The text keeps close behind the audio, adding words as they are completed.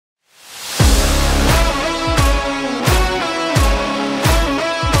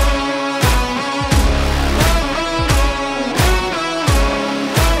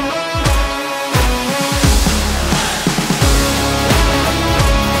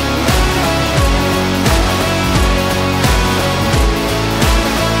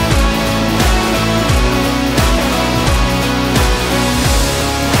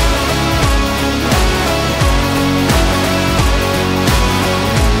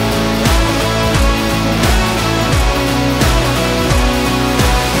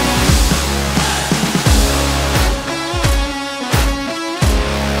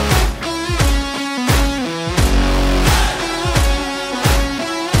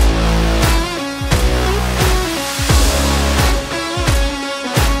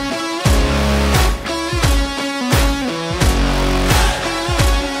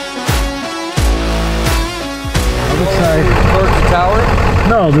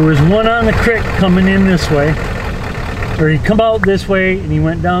there was one on the creek coming in this way, or he come out this way and he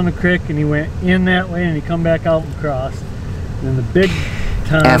went down the creek and he went in that way and he come back out and crossed. And then the big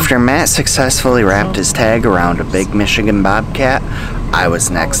time. After Matt successfully wrapped his tag around a big Michigan Bobcat, I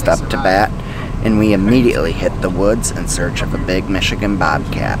was next up to bat, and we immediately hit the woods in search of a big Michigan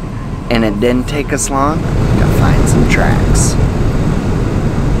Bobcat. And it didn't take us long to find some tracks.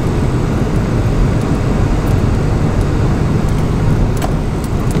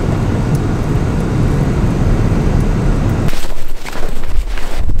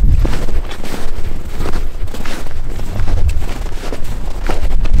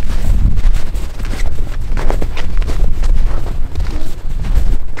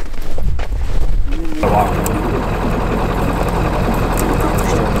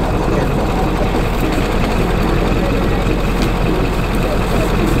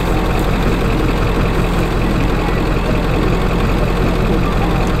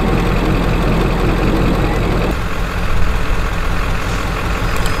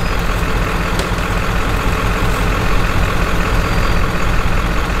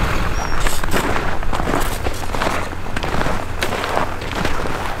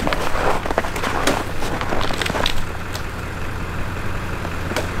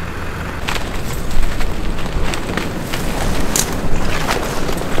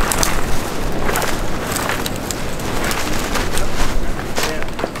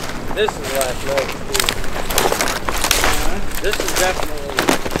 This is the last load. This is definitely.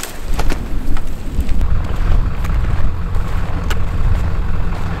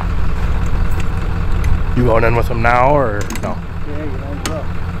 You going in with them now or no? Yeah, you know,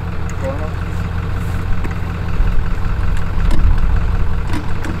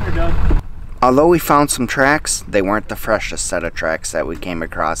 you're done. Although we found some tracks, they weren't the freshest set of tracks that we came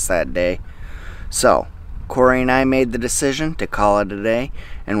across that day. So, Corey and I made the decision to call it a day,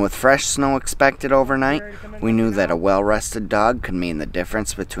 and with fresh snow expected overnight, we knew that a well-rested dog could mean the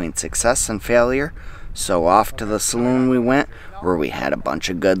difference between success and failure, so off to the saloon we went, where we had a bunch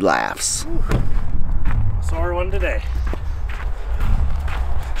of good laughs. Sore one today.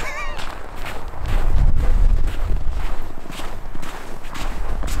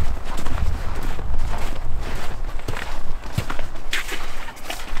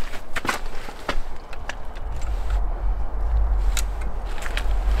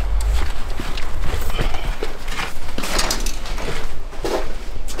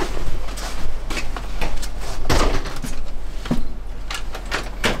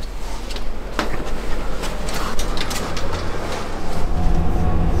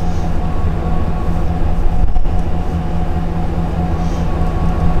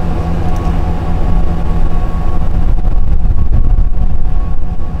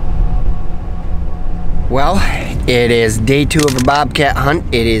 Well, it is day 2 of a bobcat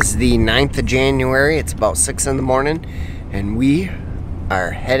hunt. It is the 9th of January. It's about 6 in the morning, and we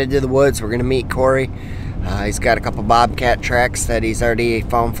are headed to the woods. We're gonna meet Corey. He's got a couple bobcat tracks that he's already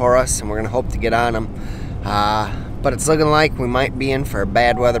found for us, and we're gonna hope to get on them. But it's looking like we might be in for a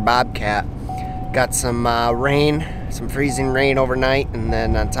bad weather bobcat. Got some rain, some freezing rain overnight, and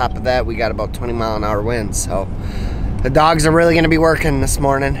then on top of that, we got about 20-mile-an-hour winds. So the dogs are really gonna be working this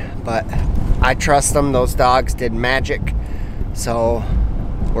morning, but I trust them. Those dogs did magic. So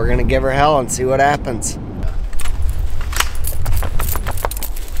we're gonna give her hell and see what happens.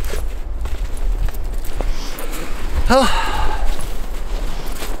 Oh,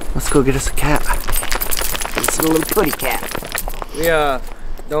 let's go get us a cat. It's a little pretty cat. We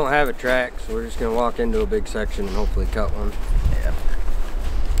don't have a track, so we're just gonna walk into a big section and hopefully cut one. Yeah.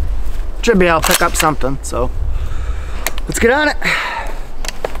 Should be able to pick up something, so let's get on it.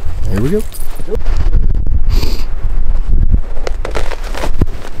 Here we go.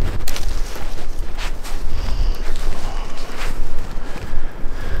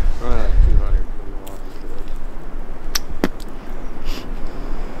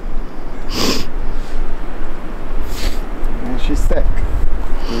 She's thick.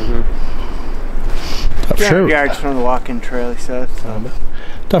 Tough shirt. Yards from the walking trail, he says. So.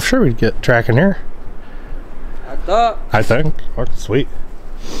 Tough sure we'd get tracking here. I think. Oh, sweet.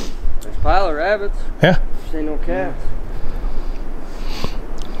 There's a pile of rabbits. Yeah. Just ain't no cats.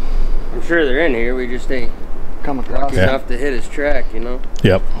 I'm sure they're in here. We just ain't Come across lucky enough to hit his track, you know.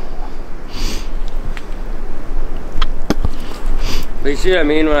 Yep. But you see what I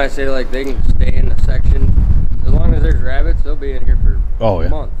mean when I say like they can stay in the section. As long as there's rabbits, they'll be in here for a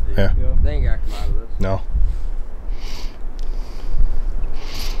month. Dude. Yeah. They ain't got to come out of this. No.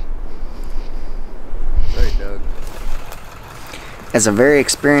 Right, Doug. As a very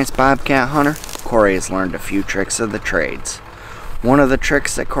experienced bobcat hunter, Corey has learned a few tricks of the trades. One of the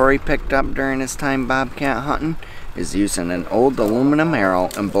tricks that Corey picked up during his time bobcat hunting is using an old aluminum arrow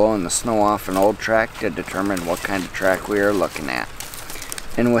and blowing the snow off an old track to determine what kind of track we are looking at.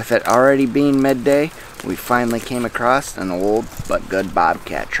 And with it already being midday, we finally came across an old but good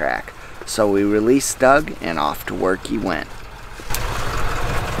bobcat track. So we released Doug and off to work he went.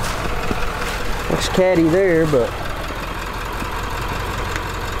 Looks catty there, but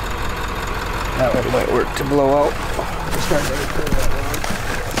that one might work to blow out. Start to clear that one.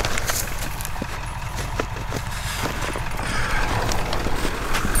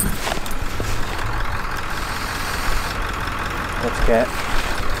 That's cat.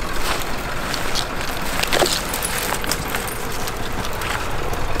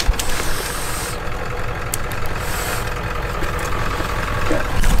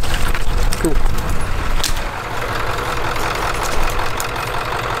 Cool.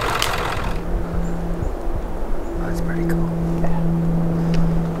 That's pretty cool.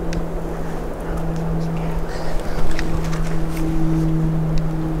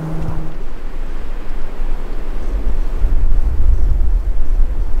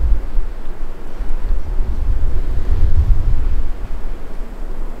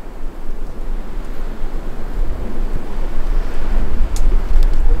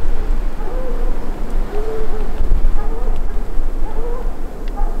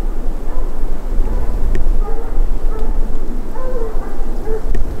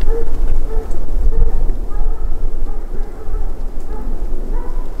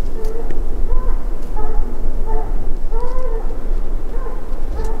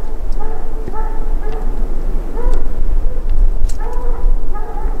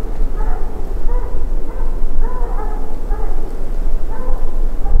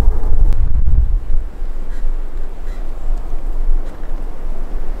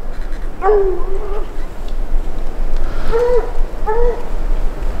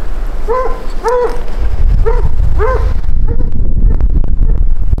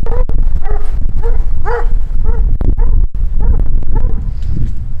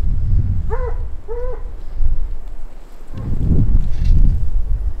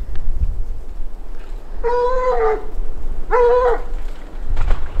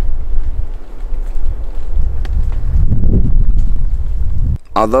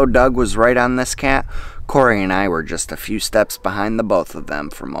 Although Doug was right on this cat, Corey and I were just a few steps behind the both of them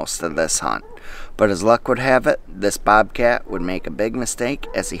for most of this hunt. But as luck would have it, this bobcat would make a big mistake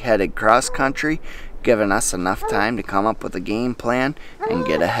as he headed cross country, giving us enough time to come up with a game plan and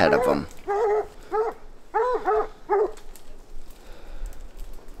get ahead of him.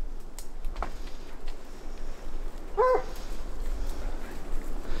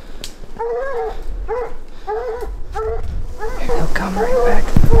 He'll come right back.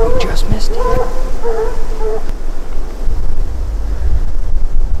 We just missed it.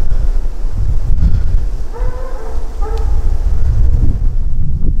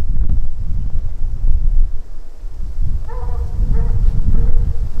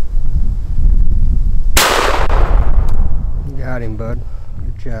 You got him, bud.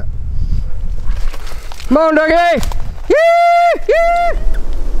 Good job. Come on, Dougie! Yeah! Yeah!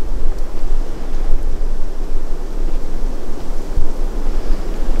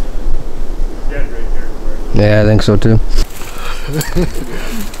 Yeah, I think so too.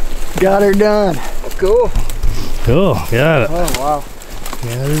 Got her done. Cool. Cool, got it. Oh, wow.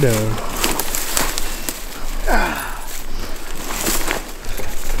 Got her done.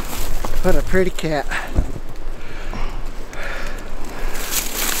 What a pretty cat.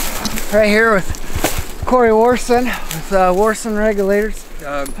 Right here with Corey Warson with Warson Regulators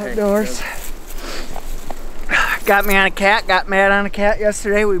Outdoors. Got me on a cat, got Matt on a cat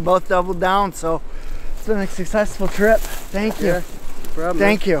yesterday. We both doubled down, so it's been a successful trip. Thank you. Yeah, no problem.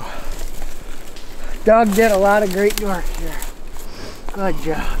 Thank you. Doug did a lot of great work here. Good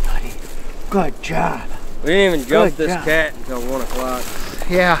job, buddy. Good job. We didn't even jump this cat until 1 o'clock.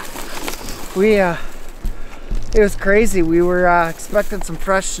 Yeah. It was crazy. We were expecting some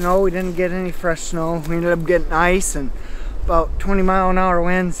fresh snow. We didn't get any fresh snow. We ended up getting ice and about 20-mile-an-hour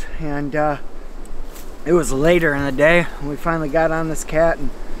winds, and it was later in the day when we finally got on this cat, and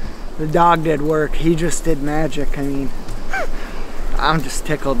the dog did work. He just did magic. I mean, I'm just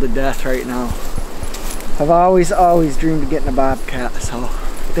tickled to death right now. I've always dreamed of getting a bobcat, so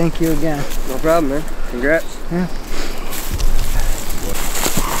thank you again. No problem, man. Congrats. Yeah.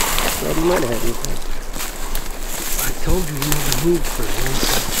 Well, you might have had anything. I told you never moved for it.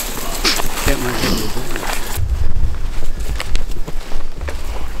 Kept my head in the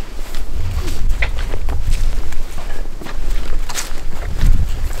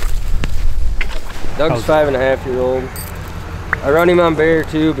Doug's 5.5-year-old. I run him on bear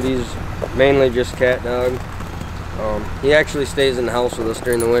too, but he's mainly just cat dog. He actually stays in the house with us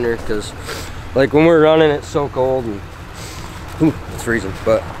during the winter because, like, when we're running, it's so cold and it's freezing.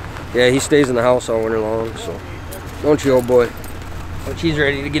 But yeah, he stays in the house all winter long. So don't you, old boy? But he's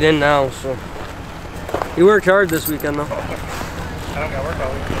ready to get in now. So he worked hard this weekend though. I don't got work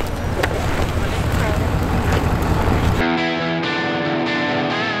all weekend.